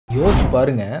யோசிச்சு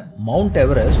பாருங்க, mount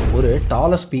Everest ஒரு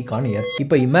டாலஸ்ட் பீக் ஆன் எர்த்.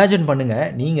 இப்போ இமேஜின் பண்ணுங்க,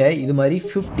 நீங்க இது மாதிரி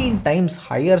 15 டைம்ஸ்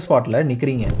ஹையர் ஸ்பாட்ல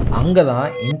நிக்கிறீங்க. அங்கதான்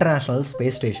இன்டர்நேஷனல்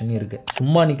ஸ்பேஸ் ஸ்டேஷன் இருக்கு.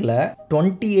 சும்மா நிக்கல,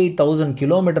 28,000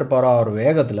 km/h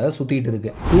வேகத்துல சுத்திட்டு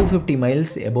இருக்கு. 250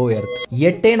 மைல்ஸ் எபோவ் எர்த்.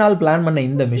 8 நாள் பிளான் பண்ண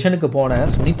இந்த மிஷனுக்கு போன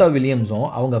சுனிதா வில்லியம்ஸும்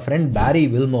அவங்க ஃப்ரெண்ட் பேரி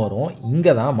வில்மோரும் இங்க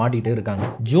தான் மாட்டிட்டு இருக்காங்க.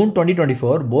 June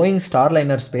 2024 Boeing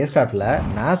Starliner space கிராஃப்ட்ல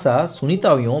NASA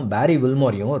சுனிதாவையும் பேரி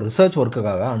வில்மோரையும் ரிசர்ச்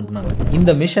ஒர்க்குக்காக அனுப்புனாங்க.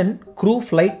 இந்த mission crew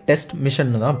flight test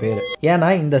mission தான் பேரு. ஏன்னா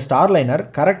இந்த ஸ்டார்லைனர்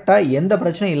கரெக்டா எந்த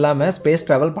பிரச்சனையும் இல்லாம ஸ்பேஸ்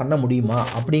டிராவல் பண்ண முடியுமா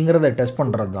அப்படிங்கறத டெஸ்ட்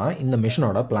பண்றது தான் இந்த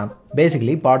மிஷனோட plan.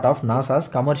 Basically part of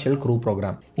NASA's commercial crew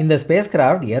program. இந்த ஸ்பேஸ்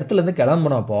கிராஃப்ட் எர்த்ல இருந்து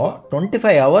கிளம்புனப்போ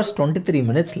 25 hours 23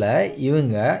 minutesல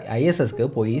இவங்க ஐஎஸ்எஸ்க்கு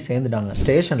போய் சேர்ந்துட்டாங்க.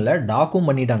 ஸ்டேஷன்ல டாக்கும்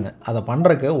பண்ணிட்டாங்க. அதை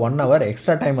பண்றதுக்கு 1 hour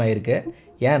எக்ஸ்ட்ரா டைம் ஆயிருக்கு.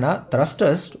 ஏன்னா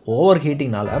த்ரஸ்டர்ஸ் ஓவர்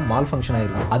ஹீட்டிங்னால மால் ஃபங்க்ஷன்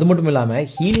ஆயிருக்கு. அது மட்டும் இல்லாம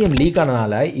ஹீலியம் லீக்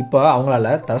ஆனனால இப்போ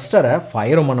அவங்களால த்ரஸ்டரை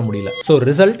ஃபயரும் பண்ண முடியல. ஸோ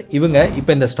ரிசல்ட், இவங்க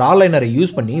இப்போ இந்த ஸ்டார்லைனரை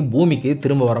யூஸ் பண்ணி பூமிக்கு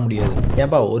திரும்ப வர முடியாது.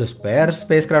 ஏப்பா ஒரு ஸ்பேர்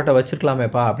ஸ்பேஸ் கிராஃப்டை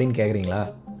வச்சிருக்கலாமேப்பா அப்படின்னு கேட்குறீங்களா?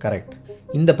 கரெக்ட்.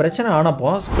 இந்த பிரச்சனை ஆனப்போ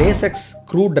SpaceX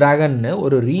க்ரூ டிராகன்னு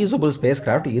ஒரு ரீயூசபிள் ஸ்பேஸ்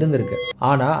கிராஃப்ட் இருந்திருக்கு.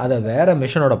 ஆனால் அதை வேற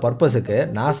மிஷனோட பர்பஸுக்கு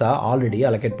நாசா ஆல்ரெடி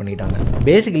அலோகேட் பண்ணிட்டாங்க.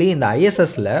 பேசிக்கலி இந்த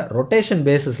ஐஎஸ்எஸ்ல ரொட்டேஷன்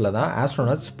பேசிஸ்ல தான்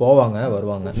ஆஸ்ட்ரோனட்ஸ் போவாங்க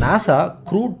வருவாங்க. நாசா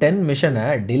க்ரூ 10 மிஷனை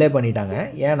டிலே பண்ணிட்டாங்க.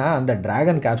 ஏன்னா அந்த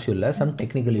dragon கேப்சூல்ல some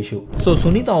technical issue. So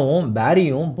சுனிதாவும்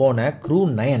பேரியும் போன க்ரூ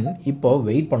 9 இப்போ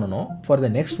வெயிட் பண்ணணும் for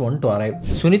the next one to arrive.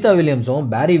 Sunita வில்லியம்ஸும்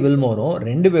பேரி வில்மோரும்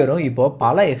 2 பேரும் இப்போ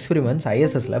பல எக்ஸ்பெரிமெண்ட்ஸ்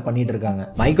ஐஎஸ்எஸ்ல பண்ணிட்டு இருக்காங்க.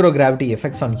 மைக்ரோகிராவிட்டி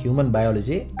effects on human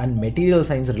biology and material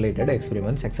science related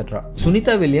experiments etc.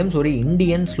 Sunitha Williams ஒரு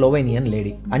Indian Slovenian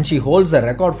lady and she holds the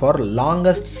record for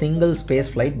longest single space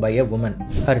flight by a woman.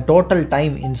 Her total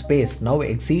time in space now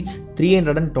exceeds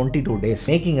 322 days,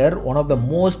 making her one of the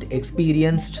most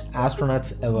experienced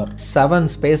astronauts ever. 7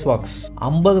 spacewalks,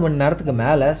 50 மணி நேரத்துக்கு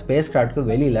மேல space கிராஃப்ட்க்கு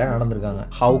வெளியில நடந்திருக்காங்க.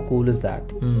 How cool is that?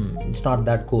 It's not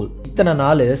that cool. இத்தனை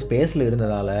நாள் ஸ்பேஸ்ல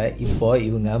இருந்ததால இப்போ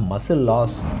இவங்க muscle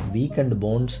loss, weekend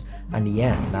bones and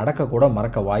ஏன் நடக்க கூட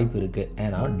மறக்க வாய்ப்பு இருக்கு.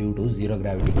 ஏன்னா டியூ டு ஜீரோ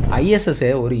கிராவிட்டி. ஐஎஸ்எஸ்ஏ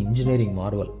ஒரு இன்ஜினியரிங்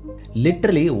மார்வல்.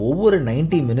 லிட்டரலி ஒவ்வொரு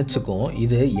 90 மினிட்ஸுக்கும்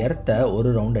இது எர்த்தை ஒரு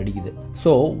ரவுண்ட் அடிக்குது.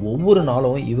 ஸோ ஒவ்வொரு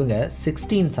நாளும் இவங்க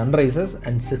 16 சன்ரைசஸ்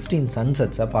அண்ட் 16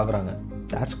 சன்செட்ஸை பார்க்குறாங்க.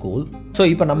 That's cool. ஸோ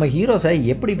இப்போ நம்ம ஹீரோஸை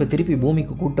எப்படி இப்போ திருப்பி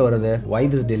பூமிக்கு கூப்பிட்டு வருது? Why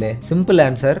this delay? Simple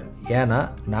answer, ஏன்னா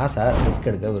நாசா ரிஸ்க்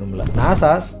எடுக்க விரும்பல.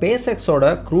 நாசா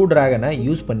SpaceXோட க்ரூ டிராகனை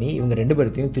யூஸ் பண்ணி இவங்க 2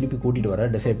 பேர்த்தையும் திருப்பி கூட்டிட்டு வர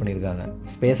டிசைட் பண்ணியிருக்காங்க.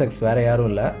 SpaceX வேற யாரும்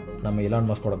இல்லை, நம்ம எலான்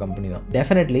மஸ்கோட கம்பெனி தான்.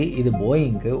 டெஃபினெட்லி இது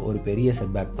போயிங்க்கு ஒரு பெரிய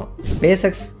செட்பேக் தான்.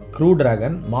 SpaceX க்ரூ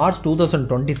டிராகன் மார்ச்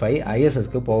 2025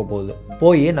 ஐஎஸ்எஸ்க்கு போக போகுது.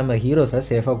 போய் நம்ம ஹீரோஸை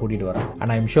சேஃபாக கூட்டிட்டு வரோம்.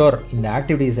 அண்ட் ஐம் ஷோர் இந்த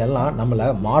ஆக்டிவிட்டீஸ் எல்லாம் நம்மளை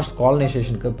மார்ஸ்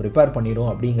காலனைசேஷனுக்கு ப்ரிப்பேர்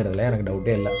பண்ணிடும் அப்படிங்கிறதுல எனக்கு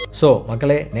டவுட்டே இல்லை. ஸோ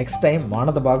மக்களே, நெக்ஸ்ட் டைம்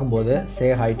வானத்தை பார்க்கும்போது சே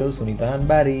high to Sunita and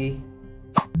Peri.